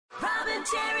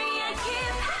Terry and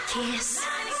Kip. Kiss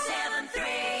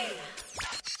 97.3.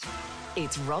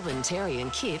 It's Robin, Terry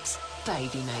and Kip's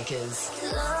Baby Makers.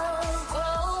 Love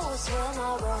grows where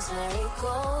my rosemary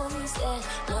goes, and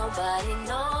nobody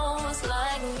knows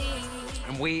like me.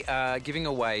 And we are giving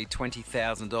away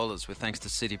 $20,000 with thanks to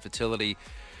City Fertility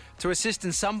to assist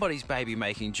in somebody's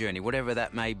baby-making journey, whatever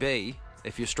that may be.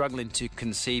 If you're struggling to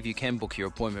conceive, you can book your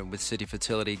appointment with City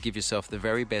Fertility. Give yourself the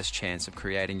very best chance of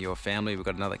creating your family. We've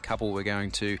got another couple we're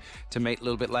going to meet a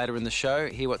little bit later in the show,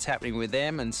 hear what's happening with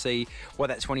them and see what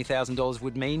that $20,000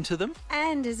 would mean to them.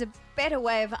 And as a better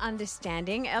way of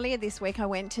understanding, earlier this week I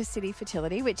went to City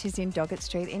Fertility, which is in Doggett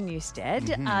Street in Newstead,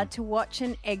 to watch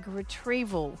an egg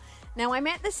retrieval. Now, I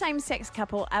met the same-sex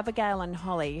couple, Abigail and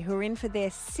Holly, who are in for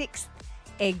their 6th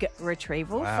egg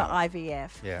retrieval for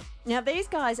IVF. Yeah. Now, these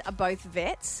guys are both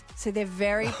vets, so they're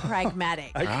very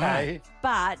pragmatic. Okay.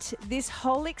 But this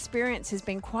whole experience has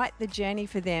been quite the journey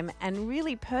for them and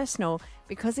really personal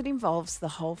because it involves the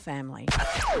whole family.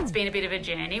 It's been a bit of a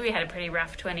journey. We had a pretty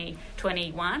rough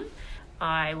 2021.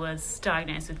 I was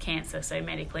diagnosed with cancer, so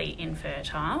medically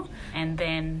infertile. And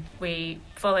then we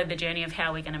followed the journey of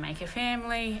how we're going to make a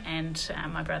family. And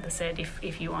my brother said,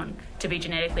 if you want to be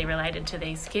genetically related to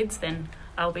these kids, then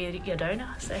I'll be your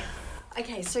donor. So.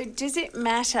 Okay, so does it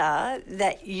matter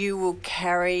that you will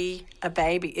carry a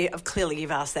baby? Clearly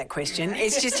you've asked that question.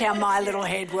 It's just how my little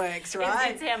head works,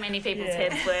 right? It's how many people's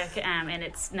heads work, and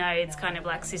it's kind of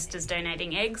like sisters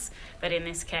donating eggs, but in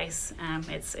this case,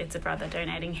 it's a brother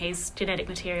donating his genetic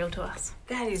material to us.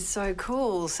 That is so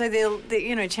cool. So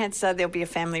chances are there'll be a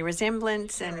family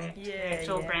resemblance, and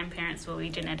all grandparents will be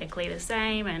genetically the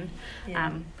same, and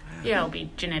I'll be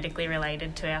genetically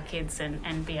related to our kids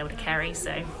and be able to carry,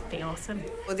 so it'll be awesome.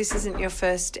 Well, this isn't your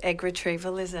first egg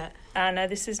retrieval, is it? No,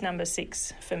 this is number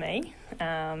 6 for me.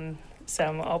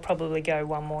 So I'll probably go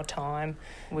one more time.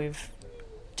 We've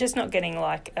just not getting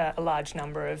like a large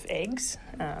number of eggs,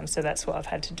 so that's why I've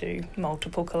had to do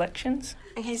multiple collections.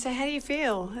 Okay, so how do you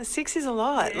feel? 6 is a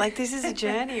lot. Like, this is a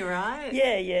journey, right?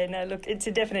 Yeah. No, look, it's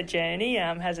a definite journey.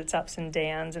 Has its ups and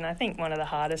downs, and I think one of the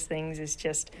hardest things is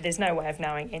just there's no way of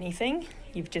knowing anything.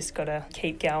 You've just got to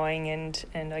keep going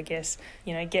and I guess,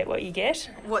 get what you get.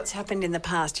 What's happened in the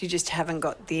past? You just haven't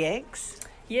got the eggs?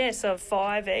 Yeah, so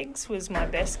 5 eggs was my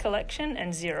best collection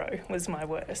and 0 was my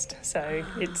worst. So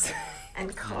it's...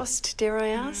 And cost, dare I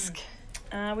ask?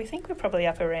 We think we're probably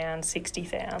up around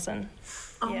 60,000.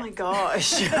 Oh, my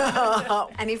gosh.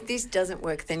 And if this doesn't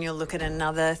work, then you'll look at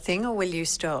another thing, or will you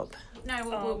stop?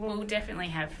 No, we'll definitely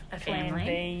have a family. Plan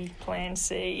B, Plan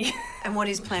C. And what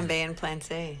is Plan B and Plan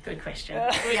C? Good question.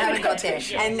 You haven't got there.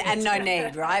 And no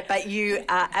need, right? But you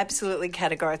are absolutely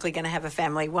categorically going to have a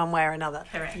family one way or another.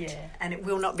 Correct. Yeah. And it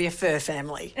will not be a fur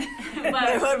family.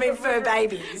 Well, it will be fur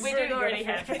babies. We do already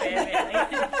have a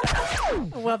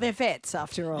family. Well, they're vets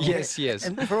after all. Yes.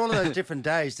 And for all of those different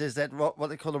days, there's that what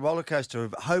they call a roller coaster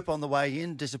of hope on the way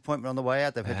in, disappointment on the way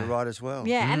out. They've had to ride as well.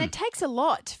 Yeah, and it takes a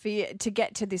lot for you to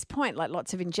get to this point, like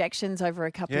lots of injections over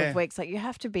a couple of weeks. Like, you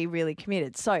have to be really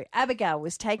committed. So Abigail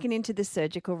was taken into the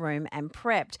surgical room and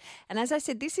prepped. And as I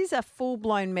said, this is a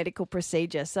full-blown medical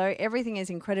procedure. So everything is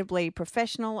incredibly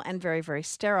professional and very, very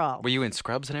sterile. Were you in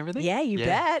scrubs and everything? Yeah, you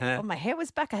bet. Oh, my hair was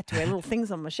back. I had to wear little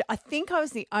things on my shoe. I think I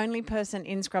was the only person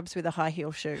in scrubs with a high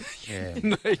heel shoe. Yeah.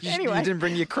 No, you Anyway. didn't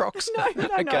bring your Crocs? No.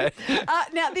 Okay.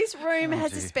 Now, this room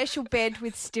has a special bed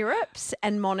with stirrups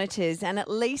and monitors, and at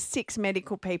least 6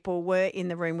 medical people were in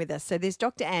the room with us. So there's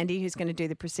Dr. Andy, who's going to do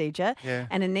the procedure,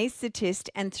 an anaesthetist,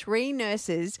 and 3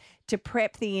 nurses to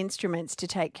prep the instruments to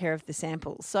take care of the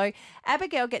samples. So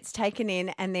Abigail gets taken in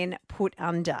and then put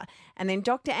under. And then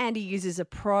Dr. Andy uses a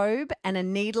probe and a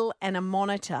needle and a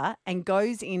monitor and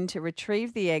goes in to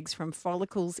retrieve the eggs from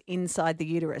follicles inside the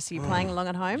uterus. Are you playing along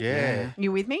at home? Yeah.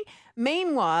 You with me?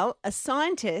 Meanwhile, a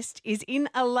scientist is in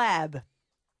a lab,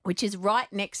 which is right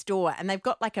next door, and they've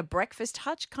got like a breakfast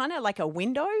hutch, kind of like a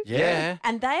window. Yeah.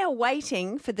 And they are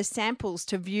waiting for the samples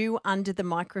to view under the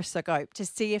microscope to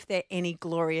see if there are any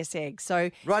glorious eggs.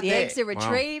 So Right the there. eggs are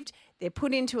retrieved, they're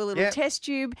put into a little Yep. test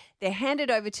tube, they're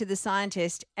handed over to the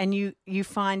scientist, and you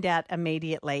find out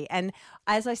immediately. And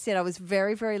as I said, I was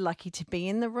very, very lucky to be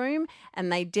in the room,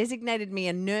 and they designated me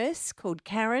a nurse called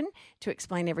Karen to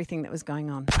explain everything that was going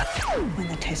on. When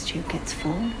the test tube gets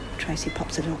full, Tracy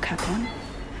pops a little cap on,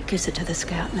 gives it to the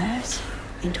scout nurse,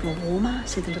 into a warmer,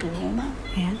 see the little warmer?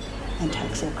 Yeah. And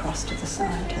takes it across to the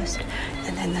scientist.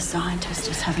 And then the scientist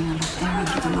is having a look there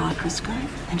under the microscope,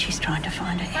 and she's trying to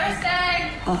find an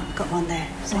egg. Oh, got one there.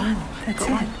 See? Wow, that's got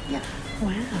it. one. Yeah.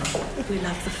 Wow. We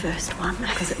love the first one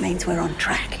because it means we're on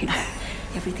track,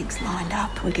 Everything's lined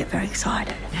up. We get very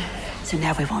excited. So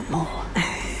now we want more.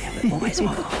 Yeah, we always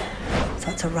want more. So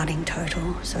it's a running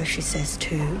total. So she says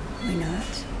 2. We know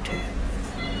it's 2.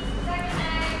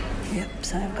 Yep,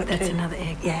 so I've got That's 2. another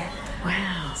egg. Yeah.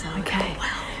 Wow. So Okay.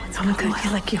 wow. Oh my God,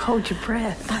 you like you hold your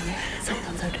breath. Oh, yeah,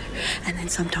 sometimes I do. And then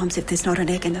sometimes if there's not an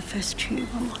egg in the first tube,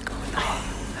 I'm like, oh.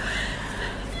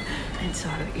 And so,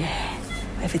 yeah,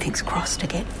 everything's crossed to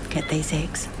get these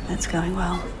eggs. That's going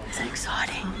well. It's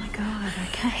exciting. Oh my God,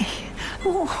 okay.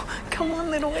 Oh, come on,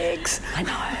 little eggs. I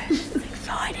know. It's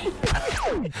exciting.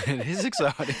 It is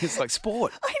exciting. It's like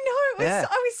sport. I know. Yeah.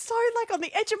 I was so like on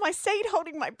the edge of my seat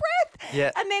holding my breath.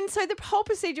 Yeah. And then so the whole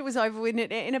procedure was over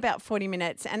in about 40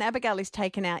 minutes and Abigail is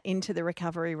taken out into the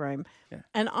recovery room. Yeah.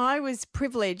 And I was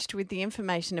privileged with the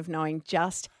information of knowing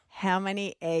just how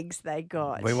many eggs they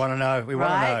got. We want to know. We want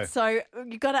to know. So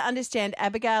you've got to understand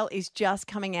Abigail is just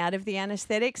coming out of the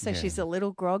anaesthetic, so she's a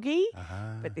little groggy.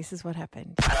 But this is what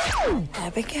happened.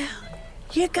 Abigail,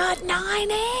 you got 9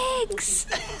 eggs.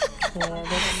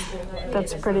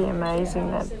 That's pretty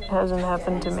amazing. That hasn't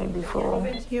happened to me before.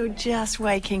 You're just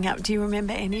waking up. Do you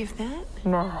remember any of that?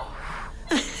 No.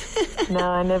 No,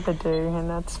 I never do, and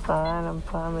that's fine. I'm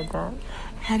fine with that.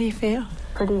 How do you feel?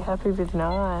 Pretty happy with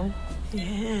 9.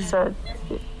 Yeah. So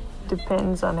it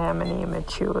depends on how many are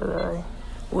mature, though.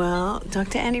 Well,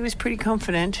 Dr. Andy was pretty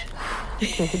confident.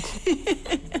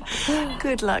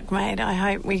 Good luck, mate. I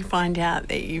hope we find out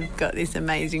that you've got this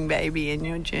amazing baby and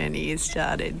your journey has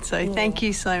started. So thank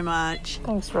you so much.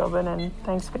 Thanks, Robin, and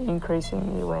thanks for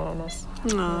increasing the awareness.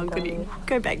 Oh, goody.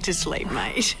 Go back to sleep,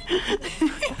 mate.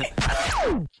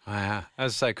 Wow. That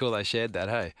was so cool they shared that,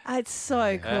 hey? It's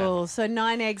so cool. So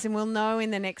 9 eggs, and we'll know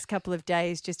in the next couple of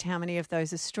days just how many of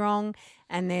those are strong.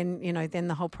 And then, then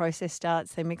the whole process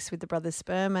starts. They mix with the brother's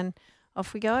sperm and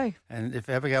off we go. And if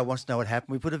Abigail wants to know what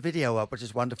happened, we put a video up, which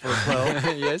is wonderful as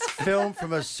well. Yes. Filmed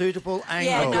from a suitable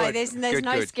angle. Yeah, no, there's Good,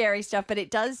 no good. scary stuff, but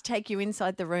it does take you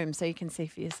inside the room so you can see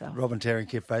for yourself. Robin, Terry and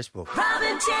Kip Facebook.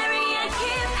 Robin, Terry, and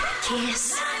Kip.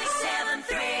 Kiss.